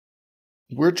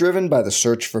We're driven by the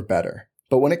search for better.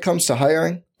 But when it comes to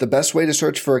hiring, the best way to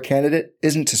search for a candidate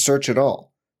isn't to search at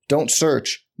all. Don't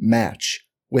search, match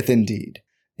with Indeed.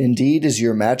 Indeed is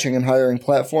your matching and hiring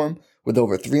platform with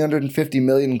over 350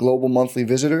 million global monthly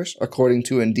visitors, according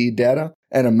to Indeed data,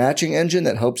 and a matching engine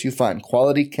that helps you find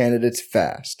quality candidates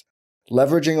fast.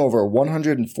 Leveraging over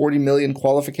 140 million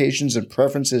qualifications and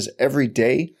preferences every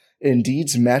day,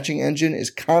 Indeed's matching engine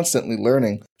is constantly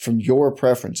learning from your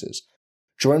preferences.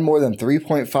 Join more than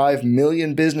 3.5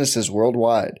 million businesses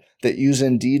worldwide that use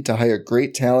Indeed to hire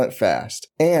great talent fast.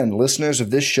 And listeners of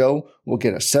this show will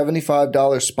get a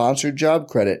 $75 sponsored job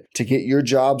credit to get your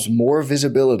jobs more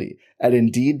visibility at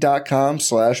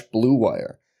Indeed.com/Blue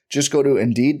Wire. Just go to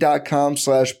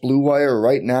Indeed.com/Blue Wire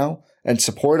right now and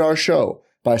support our show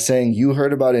by saying you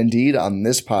heard about Indeed on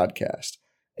this podcast.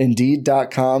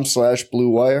 Indeed.com/Blue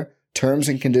Wire. Terms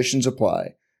and conditions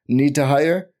apply. Need to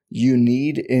hire? You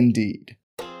need Indeed.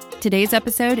 Today's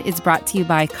episode is brought to you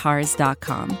by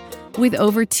Cars.com. With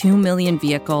over 2 million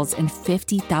vehicles and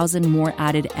 50,000 more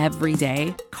added every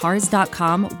day,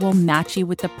 Cars.com will match you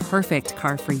with the perfect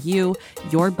car for you,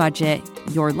 your budget,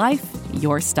 your life,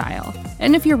 your style.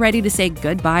 And if you're ready to say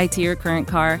goodbye to your current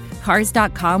car,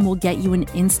 Cars.com will get you an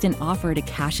instant offer to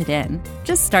cash it in.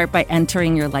 Just start by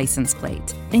entering your license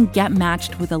plate and get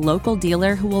matched with a local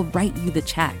dealer who will write you the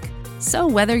check. So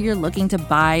whether you're looking to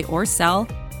buy or sell,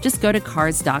 just go to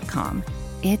Cars.com.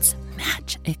 It's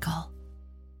magical.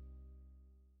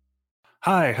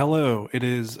 Hi, hello. It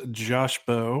is Josh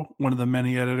Bowe, one of the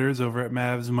many editors over at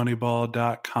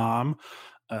MavsMoneyball.com,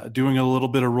 doing a little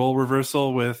bit of role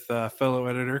reversal with fellow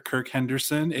editor Kirk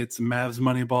Henderson. It's Mavs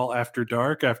Moneyball After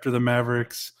Dark, after the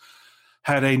Mavericks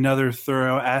had another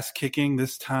thorough ass-kicking.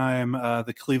 This time,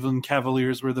 the Cleveland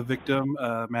Cavaliers were the victim.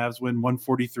 Mavs win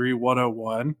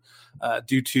 143-101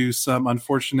 due to some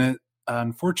unfortunate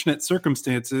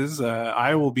circumstances.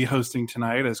 I will be hosting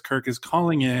tonight as Kirk is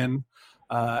calling in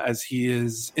as he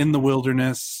is in the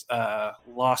wilderness,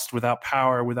 lost without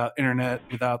power, without internet,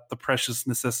 without the precious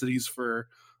necessities for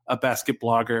a basket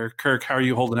blogger. Kirk, how are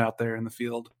you holding out there in the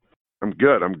field? I'm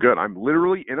good. I'm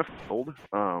literally in a field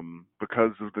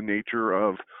because of the nature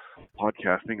of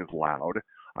podcasting is loud.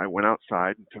 I went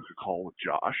outside and took a call with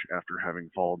Josh after having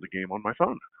followed the game on my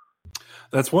phone.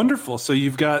 That's wonderful. So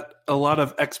you've got a lot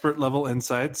of expert level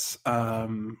insights,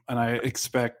 and I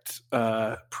expect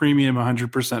premium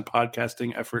 100%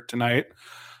 podcasting effort tonight.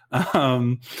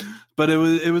 But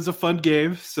it was a fun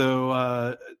game.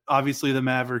 So obviously the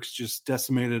Mavericks just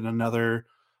decimated another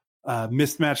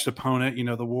mismatched opponent. You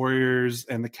know, the Warriors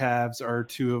and the Cavs are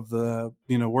two of the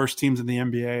worst teams in the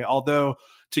NBA. Although,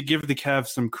 to give the Cavs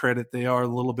some credit, they are a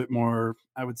little bit more,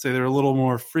 I would say they're a little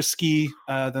more frisky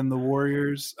than the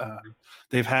Warriors.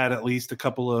 They've had at least a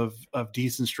couple of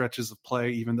decent stretches of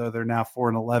play, even though they're now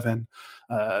 4-11.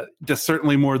 Just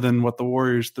certainly more than what the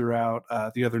Warriors threw out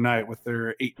the other night with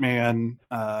their 8-man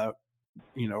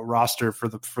roster for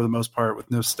the most part, with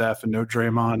no Steph and no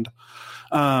Draymond.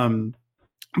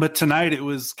 But tonight it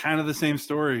was kind of the same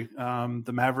story.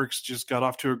 The Mavericks just got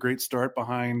off to a great start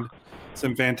behind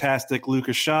some fantastic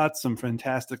Luka shots, some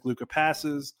fantastic Luka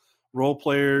passes, role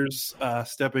players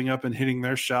stepping up and hitting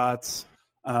their shots.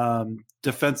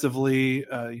 Defensively,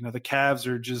 the Cavs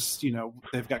are just,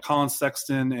 they've got Colin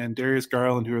Sexton and Darius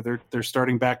Garland, who are their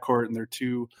starting backcourt, and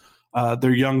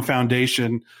their young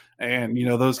foundation. And,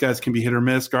 those guys can be hit or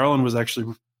miss. Garland was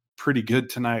actually pretty good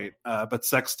tonight, but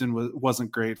Sexton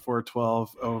wasn't great.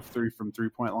 4-12, 0-3 from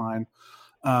three-point line.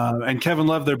 And Kevin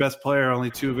Love, their best player,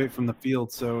 only 2 of 8 from the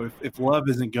field. So if Love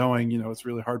isn't going, it's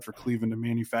really hard for Cleveland to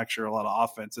manufacture a lot of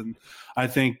offense. And I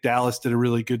think Dallas did a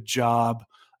really good job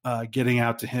getting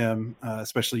out to him,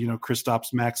 especially,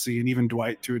 Kristaps, Maxey, and even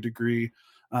Dwight to a degree.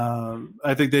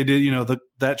 I think they did,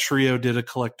 that trio did a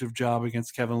collective job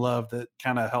against Kevin Love that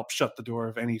kind of helped shut the door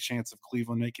of any chance of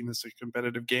Cleveland making this a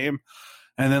competitive game.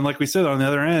 And then, like we said, on the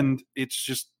other end, it's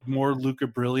just more Luka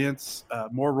brilliance,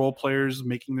 more role players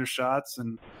making their shots.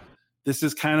 And this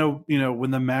is kind of,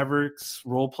 when the Mavericks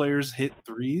role players hit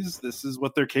threes, this is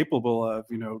what they're capable of.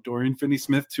 Dorian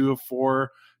Finney-Smith, 2 of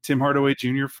 4, Tim Hardaway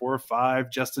Jr., 4 of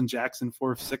 5, Justin Jackson,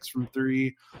 4 of 6 from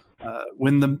 3.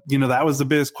 That was the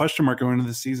biggest question mark going into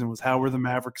the season, was how were the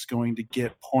Mavericks going to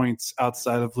get points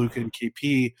outside of Luka and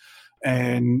KP?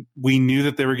 And we knew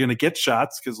that they were going to get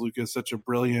shots because Luka is such a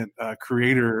brilliant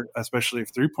creator, especially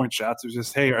of 3-point shots. It was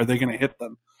just, hey, are they going to hit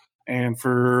them? And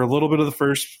for a little bit of the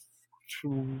first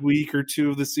week or two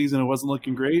of the season, it wasn't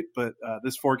looking great. But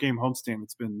this 4-game homestand,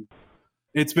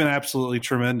 it's been absolutely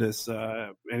tremendous.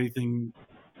 Anything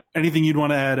you'd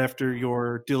want to add after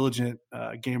your diligent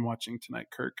game watching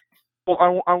tonight, Kirk?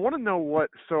 Well, I want to know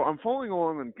so I'm following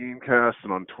along on Gamecast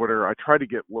and on Twitter. I tried to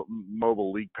get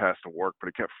mobile League Pass to work, but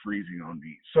it kept freezing on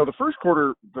me. So the first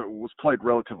quarter was played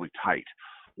relatively tight.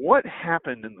 What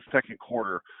happened in the second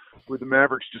quarter where the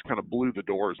Mavericks just kind of blew the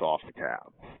doors off the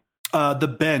Cavs? The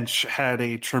bench had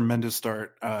a tremendous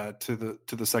start to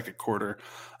the second quarter.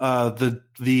 The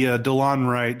DeLon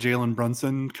Wright, Jalen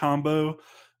Brunson combo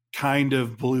kind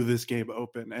of blew this game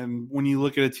open. And when you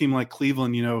look at a team like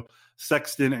Cleveland,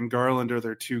 Sexton and Garland are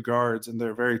their two guards, and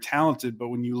they're very talented. But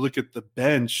when you look at the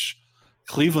bench,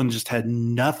 Cleveland just had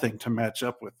nothing to match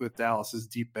up with Dallas's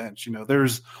deep bench.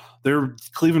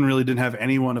 Cleveland really didn't have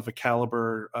anyone of a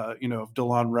caliber, of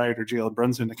DeLon Wright or Jalen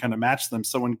Brunson to kind of match them.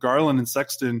 So when Garland and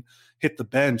Sexton hit the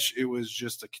bench, it was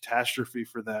just a catastrophe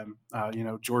for them.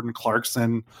 Jordan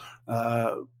Clarkson,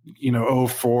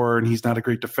 0-4, and he's not a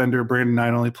great defender. Brandon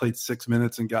Knight only played 6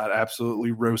 minutes and got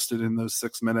absolutely roasted in those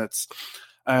 6 minutes.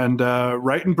 And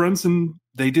Wright and Brunson,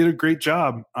 they did a great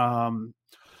job. Wright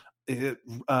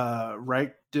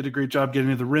did a great job getting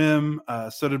to the rim.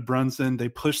 So did Brunson. They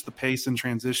pushed the pace in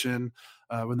transition.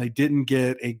 When they didn't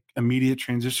get a immediate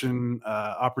transition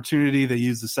opportunity, they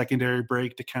used the secondary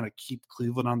break to kind of keep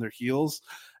Cleveland on their heels.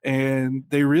 And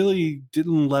they really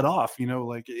didn't let off.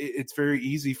 It's very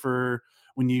easy for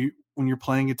when you're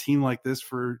playing a team like this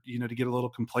to get a little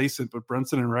complacent. But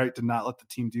Brunson and Wright did not let the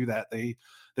team do that.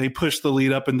 They pushed the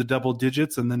lead up into double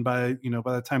digits, and then by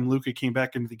the time Luka came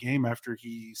back into the game after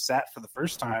he sat for the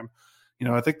first time,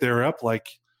 I think they were up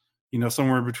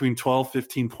somewhere between 12,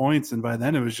 15 points, and by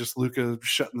then it was just Luka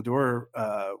shutting the door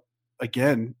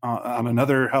again on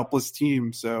another helpless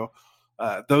team. So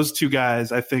those two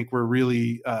guys, I think, were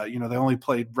really Wright only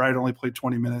played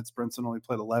 20 minutes, Brunson only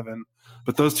played 11,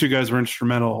 but those two guys were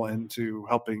instrumental into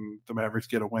helping the Mavericks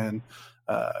get a win.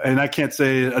 And I can't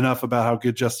say enough about how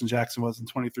good Justin Jackson was in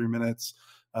 23 minutes,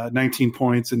 19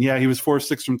 points. And yeah, he was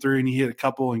 4-6 from three, and he hit a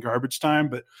couple in garbage time,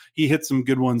 but he hit some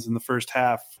good ones in the first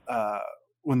half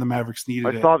when the Mavericks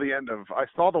needed it. I saw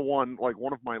the one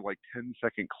of my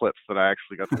 10-second clips that I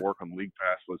actually got to work on League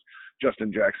Pass was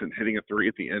Justin Jackson hitting a three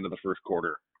at the end of the first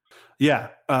quarter.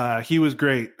 Yeah, he was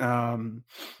great.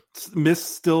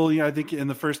 Missed still, I think in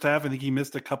the first half, I think he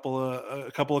missed a couple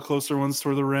of closer ones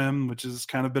toward the rim, which has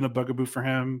kind of been a bugaboo for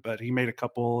him. But he made a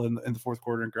couple in the fourth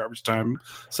quarter in garbage time,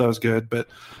 so it was good. But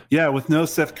yeah, with no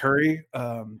Seth Curry,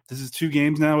 this is 2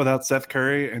 games now without Seth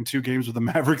Curry, and 2 games where the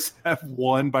Mavericks have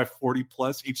won by 40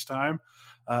 plus each time.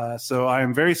 So I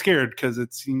am very scared because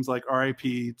it seems like RIP,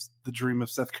 the dream of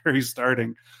Seth Curry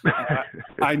starting.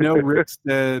 I know Rick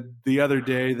said the other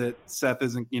day that Seth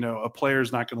isn't, a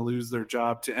player's not going to lose their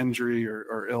job to injury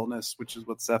or illness, which is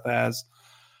what Seth has.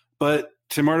 But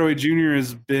Tim Hardaway Jr.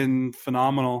 has been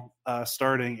phenomenal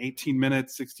starting 18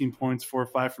 minutes, 16 points, 4 or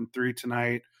 5 from 3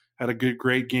 tonight. Had a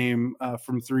great game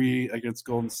from 3 against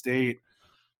Golden State.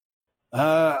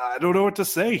 I don't know what to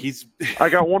say. I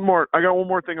got one more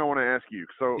thing I want to ask you.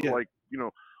 So, yeah.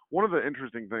 One of the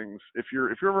interesting things, if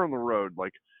you're ever on the road,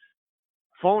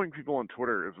 following people on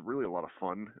Twitter is really a lot of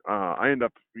fun. I end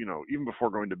up, even before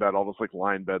going to bed, I'll just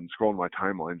lie in bed and scroll my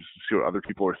timeline just to see what other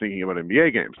people are thinking about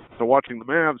NBA games. So watching the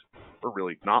Mavs, or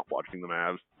really not watching the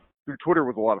Mavs, through Twitter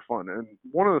was a lot of fun. And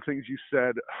one of the things you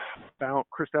said about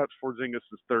Kristaps Porzingis'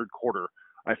 third quarter,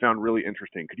 I found really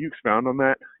interesting. Could you expound on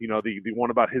that? The one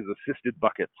about his assisted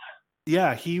buckets.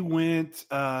 Yeah, he went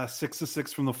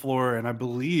 6-6 from the floor, and I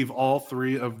believe all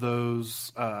 3 of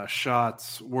those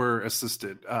shots were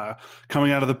assisted.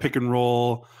 Coming out of the pick and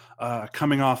roll,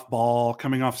 coming off ball,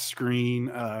 coming off screen.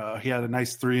 He had a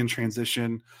nice 3 in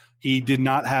transition. He did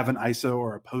not have an ISO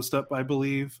or a post up, I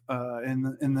believe,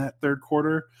 in that third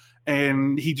quarter.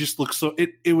 And he just looked so.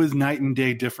 It was night and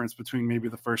day difference between maybe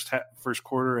the first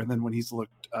quarter and then when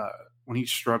he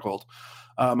struggled.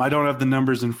 I don't have the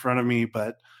numbers in front of me,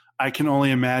 but I can only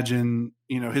imagine.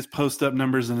 His post up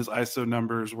numbers and his ISO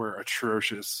numbers were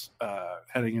atrocious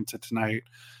heading into tonight,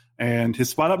 and his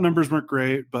spot up numbers weren't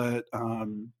great. But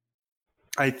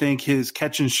I think his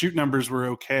catch and shoot numbers were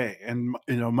okay, and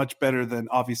much better than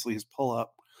obviously his pull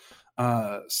up.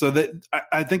 So that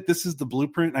I think this is the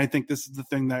blueprint. I think this is the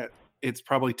thing that it's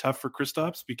probably tough for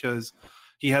Kristaps because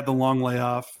he had the long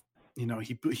layoff.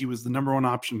 He was the number 1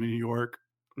 option in New York.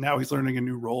 Now he's learning a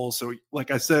new role. So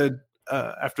like I said,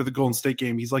 after the Golden State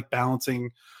game, he's balancing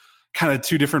kind of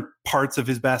 2 different parts of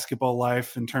his basketball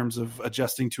life in terms of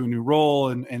adjusting to a new role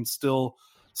and still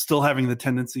having the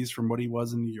tendencies from what he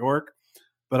was in New York.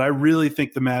 But I really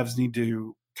think the Mavs need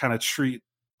to kind of treat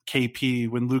KP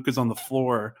when Luka's on the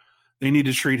floor they need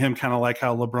to treat him kind of like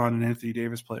how LeBron and Anthony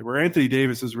Davis play, where Anthony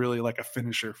Davis is really like a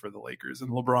finisher for the Lakers, and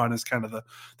LeBron is kind of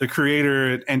the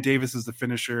creator, and Davis is the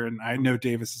finisher. And I know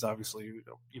Davis is obviously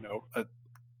a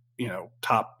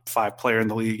top 5 player in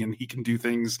the league, and he can do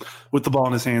things with the ball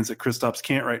in his hands that Kristaps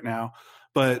can't right now.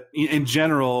 But in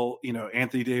general,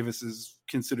 Anthony Davis is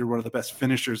considered one of the best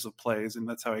finishers of plays, and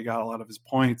that's how he got a lot of his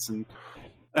points. And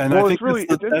well, I think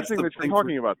it's interesting that you're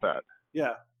talking about that.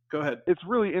 Yeah, go ahead. It's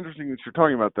really interesting that you're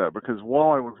talking about that, because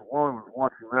while I was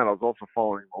watching that, I was also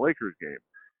following the Lakers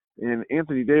game, and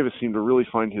Anthony Davis seemed to really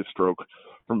find his stroke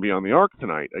from beyond the arc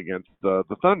tonight against the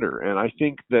Thunder. And I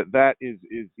think that is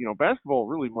basketball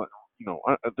really much.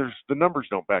 There's the numbers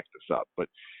don't back this up, but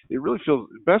it really feels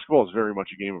basketball is very much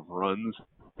a game of runs,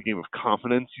 a game of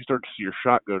confidence. You start to see your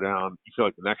shot go down, you feel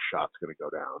like the next shot's going to go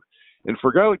down. And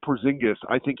for a guy like Porzingis,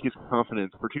 I think his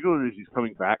confidence, particularly as he's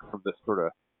coming back from this sort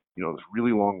of this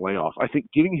really long layoff, I think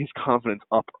getting his confidence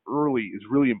up early is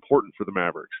really important for the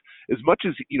Mavericks. As much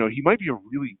as he might be a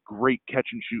really great catch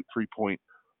and shoot 3-point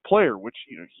player, which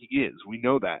he is, we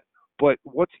know that. But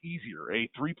what's easier, a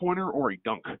 3-pointer or a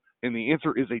dunk? And the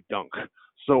answer is a dunk.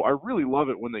 So I really love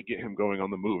it when they get him going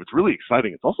on the move. It's really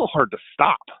exciting. It's also hard to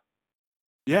stop.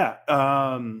 Yeah.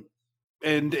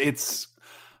 And it's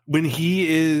when he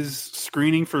is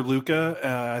screening for Luka,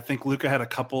 I think Luka had a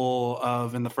couple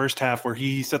of in the first half where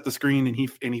he set the screen and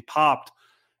he popped.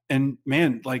 And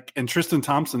man, and Tristan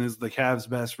Thompson is the Cavs'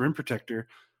 best rim protector.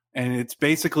 And it's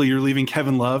basically you're leaving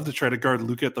Kevin Love to try to guard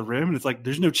Luka at the rim. And it's like,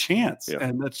 there's no chance. Yeah.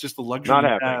 And that's just the luxury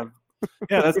you have.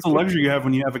 Yeah, that's the luxury you have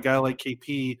when you have a guy like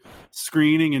KP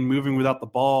screening and moving without the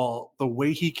ball. The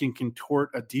way he can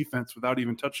contort a defense without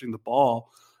even touching the ball,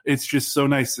 it's just so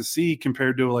nice to see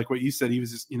compared to like what you said. He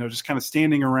was just kind of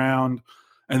standing around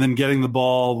and then getting the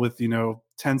ball with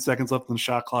 10 seconds left on the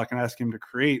shot clock and asking him to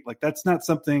create. Like that's not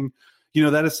something,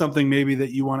 that is something maybe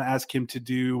that you want to ask him to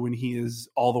do when he is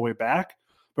all the way back.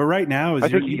 But right now, I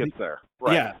think he gets there.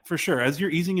 Right. Yeah, for sure. As you're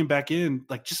easing him back in,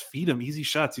 just feed him easy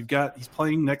shots. He's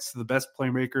playing next to the best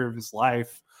playmaker of his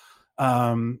life.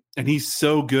 And he's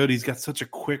so good. He's got such a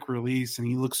quick release, and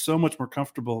he looks so much more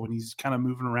comfortable when he's kind of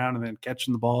moving around and then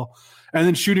catching the ball and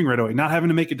then shooting right away, not having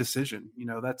to make a decision.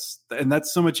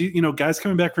 That's so much, guys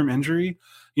coming back from injury,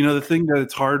 the thing that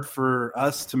it's hard for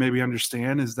us to maybe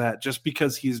understand is that just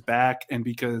because he's back and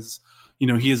because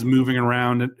he is moving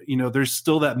around and, there's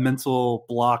still that mental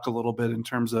block a little bit in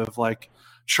terms of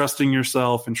trusting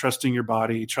yourself and trusting your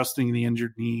body, trusting the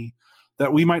injured knee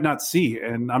that we might not see.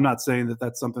 And I'm not saying that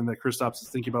that's something that Kristaps is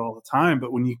thinking about all the time,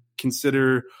 but when you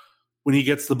consider when he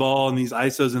gets the ball in these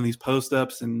ISOs and these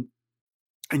post-ups and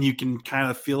you can kind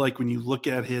of feel like when you look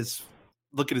at his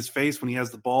face when he has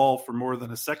the ball for more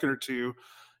than a second or two,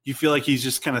 you feel like he's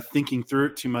just kind of thinking through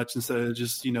it too much instead of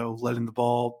just, letting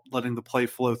the play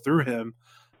flow through him.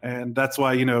 And that's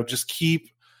why, just keep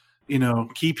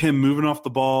him moving off the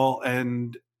ball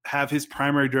and have his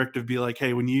primary directive be like,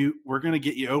 hey, we're going to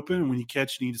get you open. When you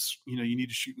catch, you need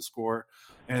to shoot and score,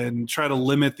 and try to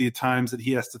limit the times that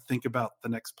he has to think about the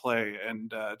next play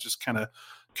and just kind of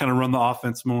run the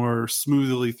offense more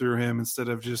smoothly through him instead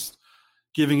of just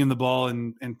giving him the ball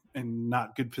and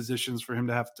not good positions for him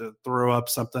to have to throw up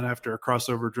something after a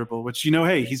crossover dribble, which,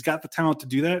 hey, he's got the talent to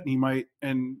do that.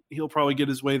 And he'll probably get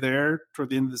his way there toward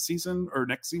the end of the season or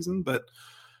next season. But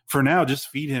for now, just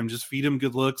feed him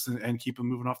good looks and keep him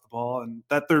moving off the ball. And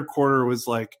that third quarter was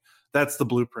that's the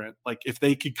blueprint. If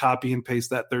they could copy and paste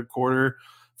that third quarter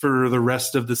for the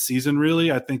rest of the season,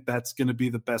 really, I think that's going to be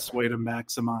the best way to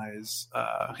maximize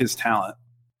his talent.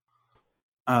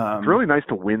 It's really nice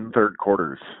to win third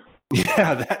quarters.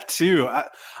 Yeah, that too.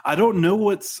 I don't know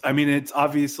it's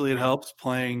obviously it helps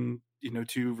playing,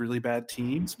 two really bad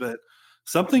teams, but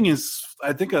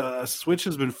I think a switch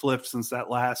has been flipped since that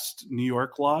last New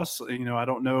York loss. I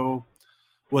don't know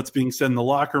what's being said in the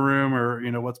locker room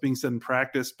or, what's being said in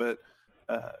practice, but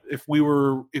if we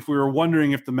were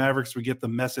wondering if the Mavericks would get the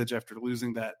message after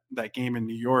losing that game in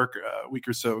New York a week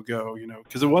or so ago,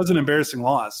 because it was an embarrassing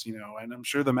loss, and I'm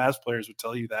sure the Mavs players would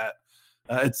tell you that.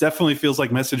 It definitely feels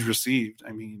like message received.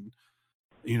 I mean,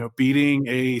 beating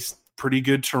a pretty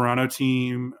good Toronto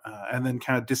team and then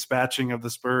kind of dispatching of the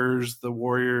Spurs, the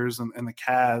Warriors, and the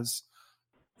Cavs.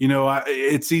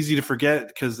 It's easy to forget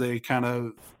because they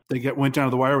went down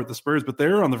to the wire with the Spurs, but they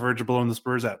were on the verge of blowing the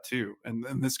Spurs out too.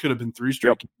 And this could have been 3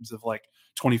 straight games of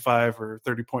 25 or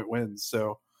 30-point wins.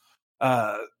 So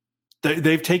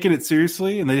they've taken it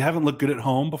seriously, and they haven't looked good at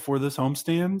home before this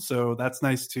homestand. So that's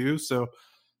nice too. So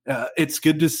it's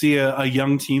good to see a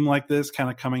young team like this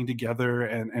kind of coming together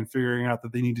and figuring out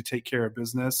that they need to take care of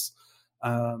business.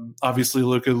 Obviously,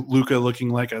 Luka looking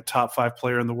like a top 5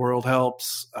 player in the world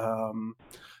helps.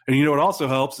 And you know what also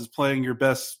helps is playing your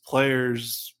best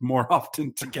players more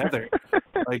often together.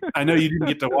 Like, I know you didn't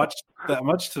get to watch that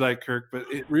much tonight, Kirk, but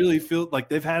it really feels like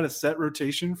they've had a set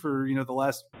rotation for, the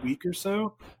last week or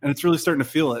so, and it's really starting to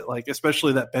feel it, like,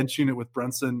 especially that bench unit with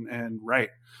Brunson and Wright.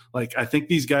 Like, I think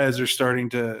these guys are starting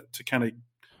to kind of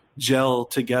gel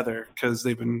together because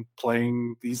they've been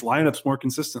playing these lineups more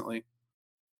consistently.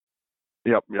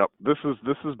 Yep. This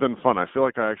has been fun. I feel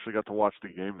like I actually got to watch the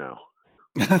game now.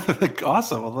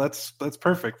 Awesome. Well, that's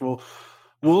perfect.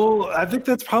 Well, I think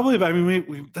that's probably about,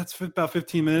 that's about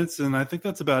 15 minutes, and I think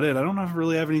that's about it. I don't know if I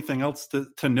really have anything else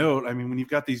to note. I mean, when you've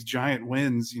got these giant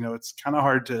wins, it's kind of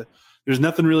hard to, there's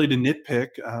nothing really to nitpick.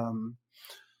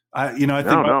 I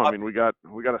think we got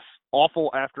an awful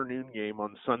afternoon game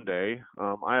on Sunday.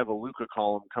 I have a Luka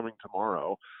column coming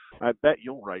tomorrow. I bet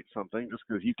you'll write something just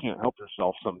because you can't help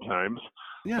yourself sometimes.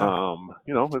 Yeah.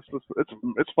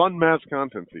 It's fun Mavs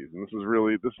content season.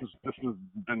 This has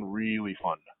been really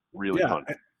fun. Really fun.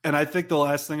 And I think the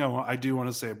last thing I do want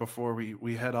to say before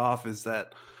we head off is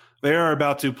that they are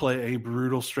about to play a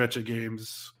brutal stretch of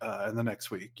games in the next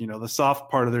week. The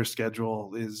soft part of their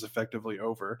schedule is effectively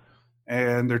over,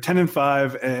 and they're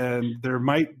 10-5, and there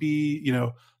might be,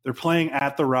 they're playing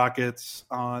at the Rockets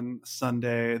on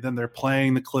Sunday, then they're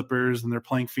playing the Clippers, and they're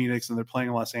playing Phoenix, and they're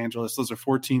playing Los Angeles. Those are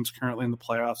 4 teams currently in the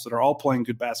playoffs that are all playing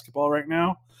good basketball right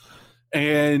now.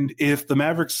 And if the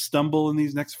Mavericks stumble in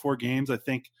these next 4 games, I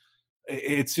think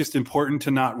it's just important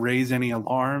to not raise any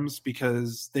alarms,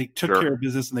 because they took care of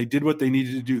business and they did what they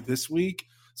needed to do this week,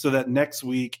 so that next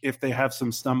week, if they have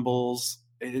some stumbles,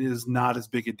 it is not as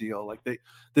big a deal. Like,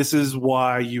 this is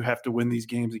why you have to win these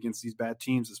games against these bad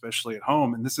teams, especially at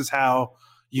home. And this is how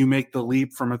you make the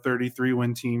leap from a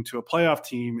 33-win team to a playoff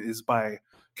team, is by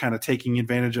kind of taking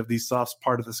advantage of these soft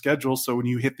part of the schedule. So when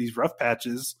you hit these rough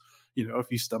patches,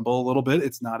 if you stumble a little bit,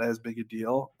 it's not as big a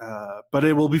deal, but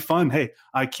it will be fun. Hey,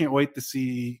 I can't wait to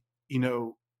see,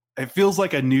 it feels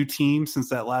like a new team since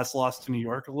that last loss to New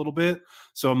York a little bit.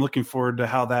 So I'm looking forward to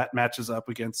how that matches up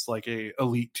against like a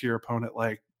elite tier opponent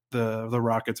like the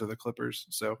Rockets or the Clippers.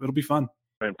 So it'll be fun.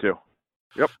 Same too.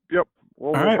 Yep.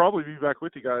 Well, we'll probably be back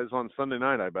with you guys on Sunday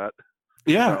night, I bet.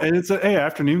 Yeah, and it's a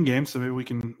afternoon game, so maybe we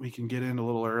can get in a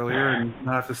little earlier and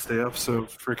not have to stay up so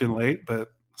freaking late. But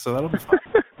so that'll be fun.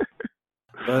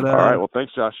 But, all right. Well,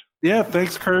 thanks, Josh. Yeah,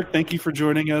 thanks, Kirk. Thank you for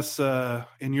joining us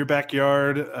in your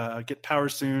backyard. Get power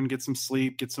soon, get some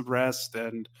sleep, get some rest.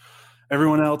 And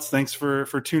everyone else, thanks for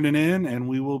tuning in. And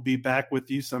we will be back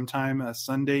with you sometime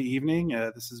Sunday evening.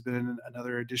 This has been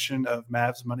another edition of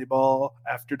Mavs Moneyball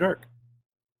After Dark.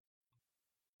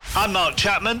 I'm Mark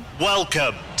Chapman.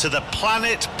 Welcome to the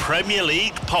Planet Premier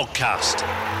League podcast.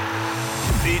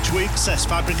 Each week, Cesc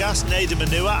Fabregas, Nader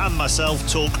Manua and myself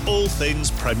talk all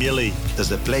things Premier League.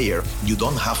 As a player, you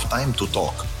don't have time to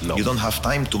talk. No. You don't have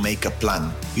time to make a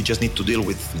plan. You just need to deal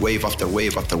with wave after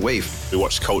wave after wave. We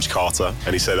watched Coach Carter,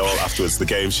 and he said, afterwards, the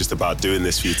game's just about doing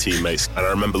this for your teammates. And I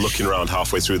remember looking around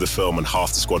halfway through the film and half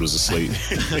the squad was asleep.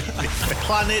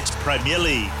 Planet Premier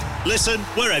League. Listen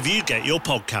wherever you get your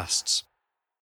podcasts.